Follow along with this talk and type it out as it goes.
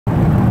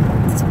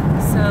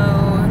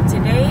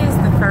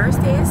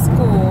first day of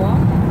school.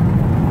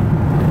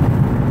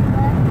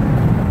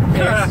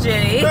 There's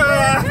Jay.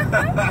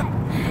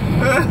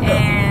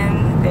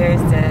 And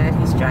there's Dad,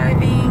 he's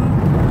driving.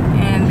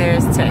 And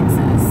there's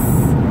Texas.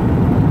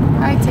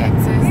 Hi,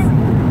 Texas.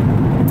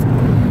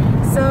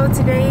 So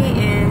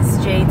today is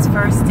Jade's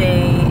first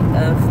day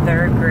of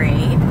 3rd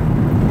grade.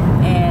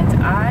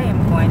 And I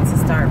am going to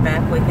start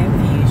back with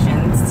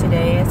infusions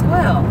today as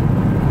well.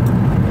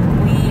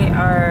 We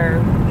are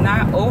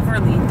not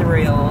overly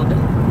thrilled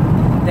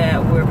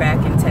that we're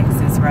back in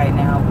Texas right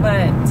now,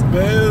 but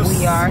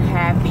we are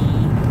happy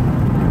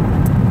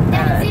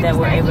that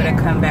we're able to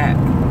come back.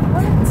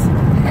 What?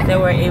 That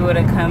we're able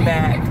to come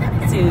back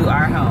to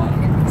our home.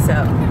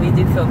 So we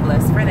do feel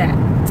blessed for that.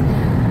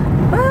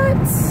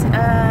 But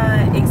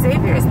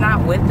Xavier is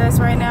not with us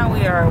right now.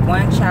 We are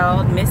one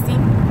child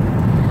missing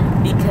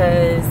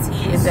because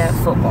he is at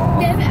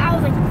football.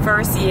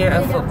 First year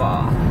of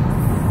football.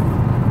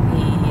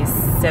 He is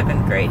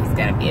 7th grade. He's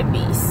gonna be a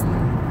beast.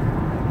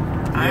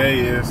 Yeah, he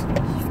is. He's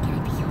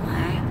gonna be a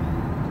lion.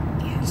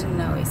 Yeah,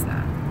 no, he's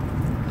not.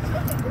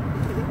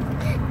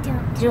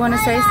 Do you want to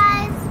say?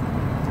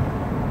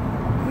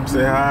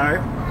 Say hi.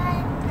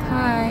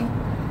 Hi.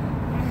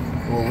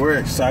 Well, we're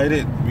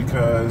excited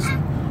because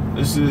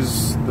this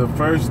is the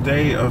first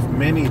day of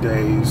many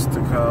days to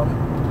come.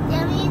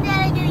 That means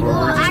that I'm gonna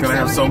We're just gonna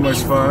have so much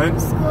fun.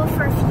 School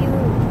for a few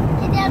months.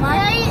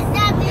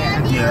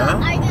 Yeah,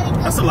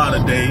 that's a lot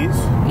of days.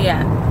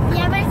 Yeah.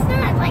 Yeah, but it's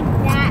not like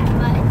that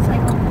much, like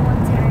a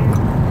whole term.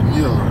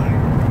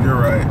 You're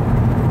right.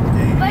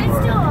 Yeah, But it's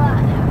still a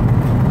lot.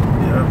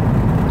 Yeah.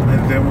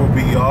 And then we'll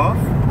be off.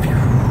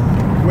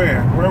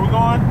 Where? Where are we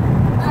going?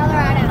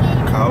 Colorado.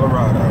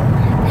 Colorado.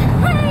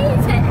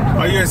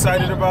 Are you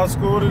excited about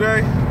school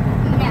today?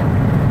 No.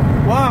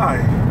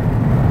 Why?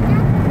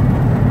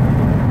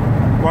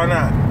 Why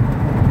not?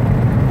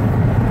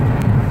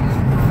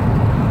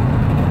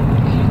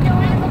 You don't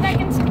want to go back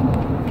in school.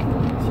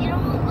 You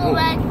don't want to go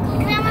back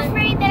because I'm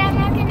afraid that I'm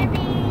not going to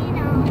be,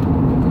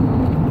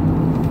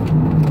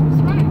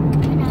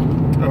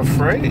 smart.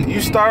 Afraid?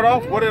 You start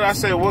off? What did I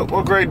say?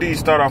 What grade do you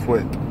start off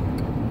with?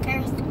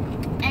 First.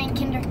 And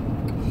kinder.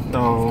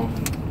 No.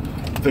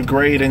 The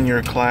grade in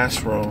your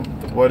classroom.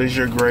 What is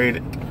your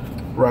grade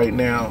right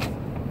now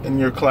in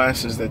your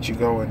classes that you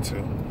go into?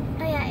 Oh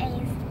yeah,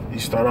 A's. You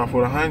start off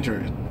with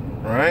 100,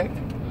 right?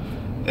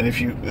 And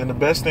the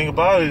best thing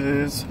about it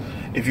is,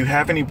 if you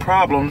have any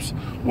problems,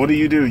 what do?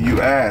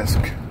 You ask,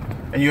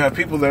 and you have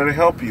people there to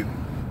help you.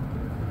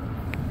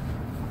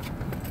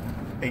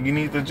 And you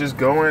need to just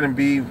go in and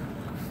be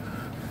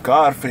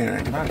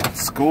God-fearing, not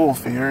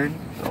school-fearing.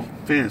 Don't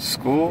fear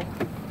school.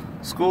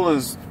 School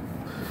is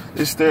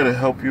there to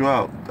help you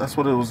out. That's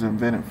what it was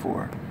invented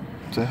for,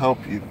 to help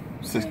you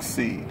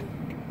succeed.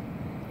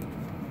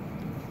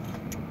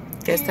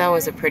 Guess that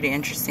was a pretty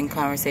interesting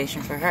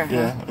conversation for her.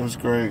 Yeah, it was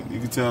great.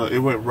 You could tell it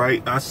went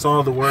right. I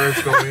saw the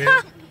words go in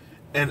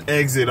and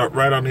exit up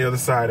right on the other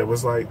side. It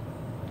was like,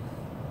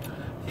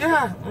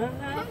 yeah.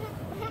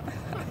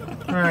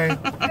 Right.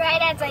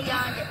 Right as I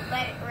yawned,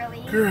 but it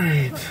really.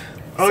 Great.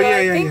 Oh, So yeah.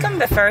 I think I'm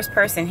the first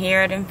person here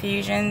at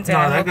Infusions, and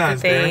No, I that hope that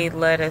guy's they there.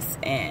 let us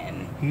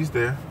in. He's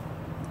there.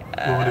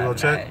 You want to go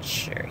check? Not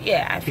sure.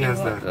 Yeah, if He you has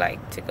would that.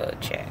 like to go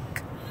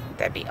check,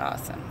 that'd be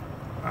awesome.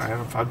 Alright,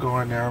 if I go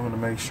in there, I'm going to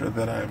make sure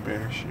that I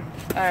embarrass you.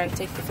 All right,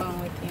 take the phone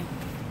with you.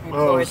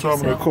 Oh, Record so I'm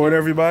going to yourself. record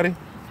everybody?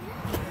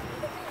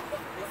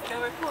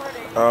 Still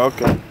recording. Oh,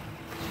 okay.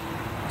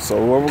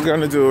 So what we're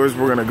going to do is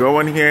we're going to go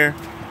in here,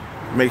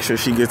 make sure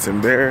she gets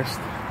embarrassed.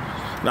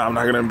 No, I'm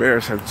not going to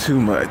embarrass her too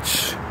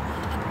much.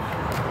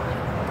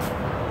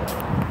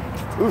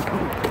 Ooh.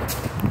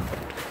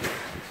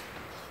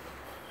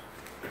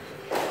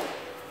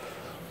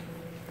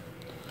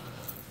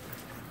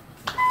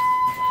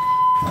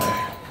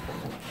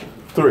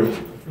 3.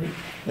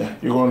 Yeah,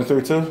 you going to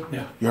 3 too?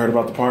 Yeah. You heard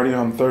about the party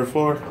on the 3rd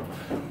floor?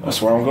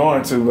 That's where I'm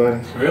going to,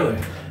 buddy.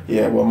 Really?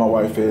 Yeah, well, my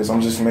wife is.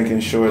 I'm just making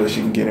sure that she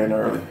can get in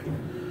early.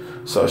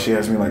 So she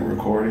has me like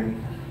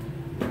recording.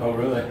 Oh,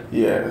 really?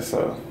 Yeah,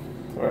 so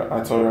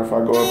I told her if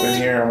I go up in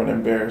here, I'm gonna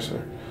embarrass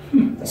her.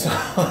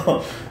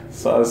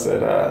 So I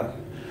said,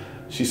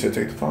 she said,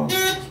 take the phone.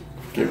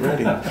 Get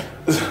ready.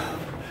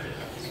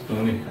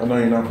 Funny. I know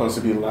you're not supposed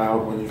to be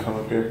loud when you come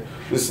up here.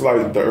 This is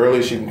like the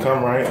earliest you can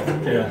come, right?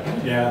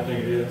 Yeah, I think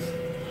it is.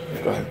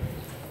 Go ahead.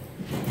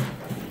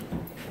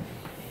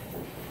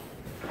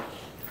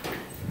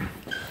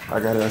 I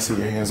got it. I see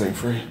your hands ain't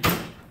free.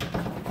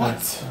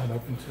 What? Not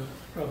open till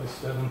probably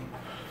 7.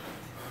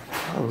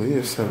 Probably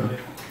is 7.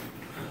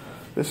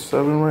 It's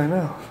 7 right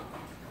now.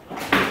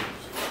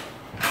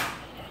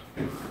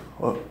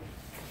 Look.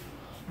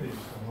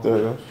 There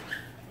it goes.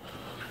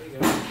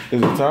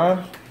 Is it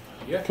time?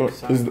 Yeah.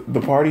 Is the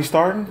party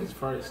starting? It's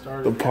party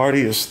started. The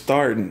party is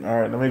starting.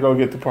 All right, let me go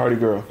get the party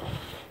girl.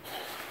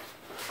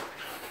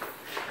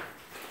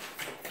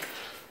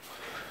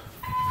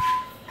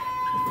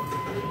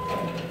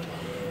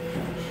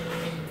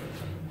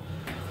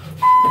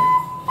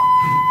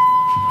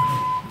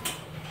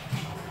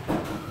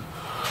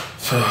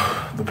 So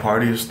the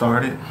party is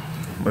started.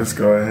 Let's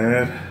go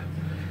ahead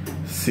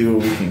see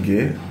what we can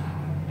get.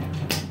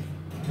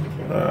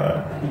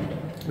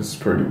 This is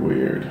pretty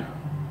weird.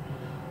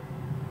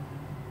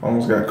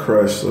 Almost got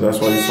crushed, so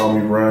that's why you saw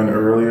me run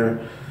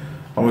earlier.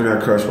 Almost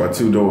got crushed by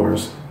 2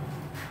 doors.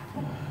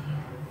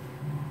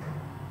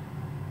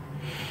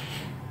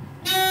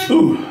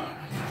 Ooh.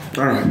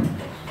 All right.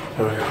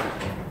 Here we go.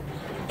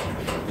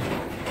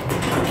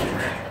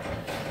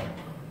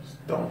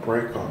 Don't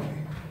break on me.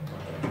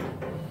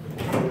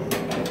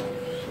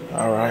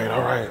 All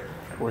right.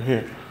 We're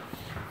here.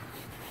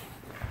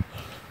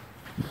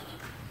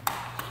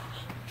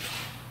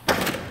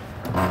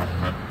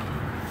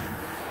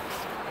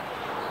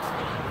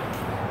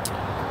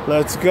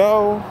 Let's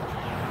go.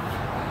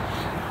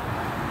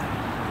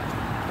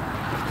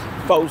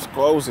 Folks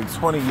closing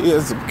 20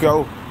 years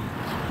ago.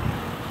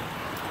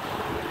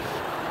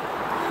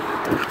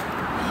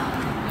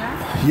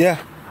 Yeah.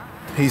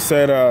 He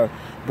said,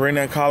 bring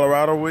that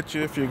Colorado with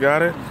you if you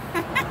got it.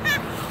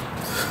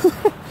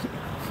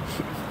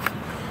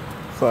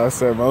 So I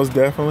said, most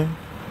definitely.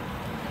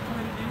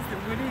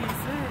 What did he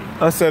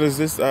say? I said, is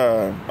this,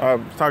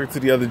 I'm talking to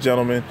the other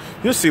gentleman.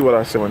 You'll see what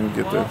I said when you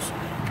get there.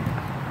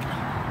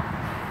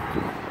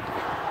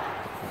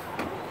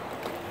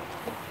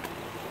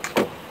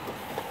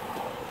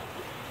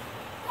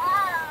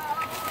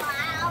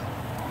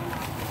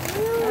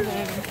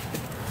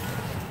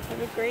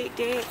 Have a great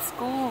day at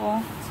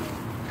school.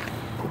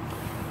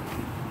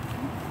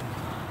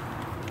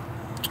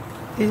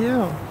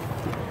 Ew.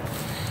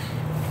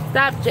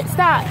 Stop,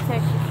 stop.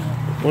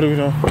 What are we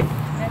doing?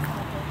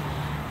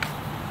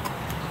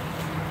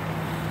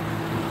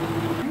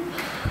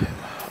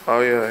 Oh,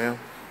 yeah, I am.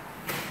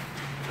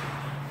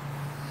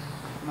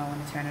 I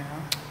want to turn it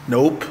off.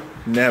 Nope,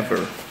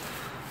 never.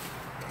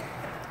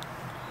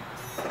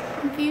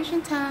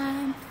 Infusion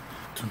time.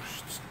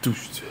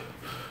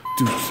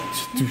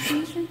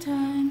 Infusion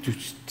time.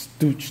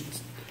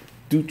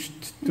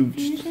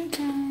 Infusion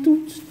time.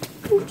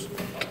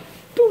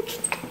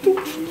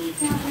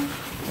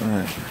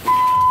 Alright.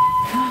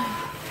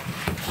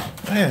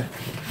 Man.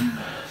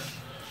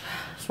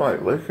 Smell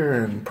like liquor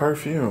and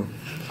perfume.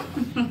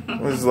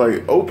 It's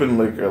like open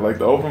liquor, like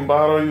the open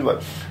bottle. You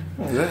like,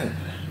 what's that?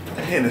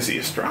 Hennessy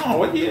is strong.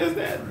 What year is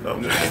that? No,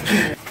 I'm just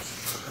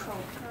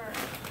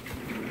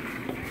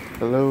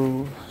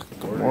Hello.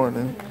 Good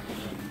morning.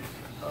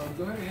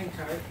 Go ahead and hang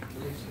tight.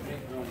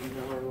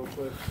 Real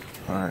quick.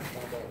 Alright.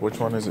 Which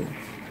one is it?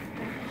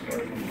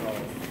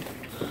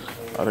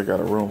 I done got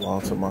a room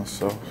all to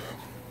myself.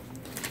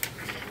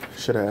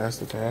 Should I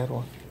ask if they had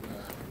one?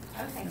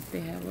 If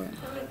they have what?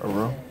 A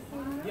room?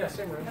 Yeah,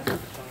 same room.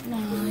 No,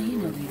 you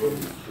know they do.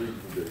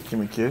 Give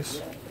me a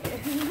kiss. I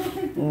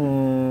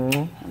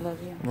love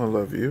you. I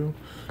love you.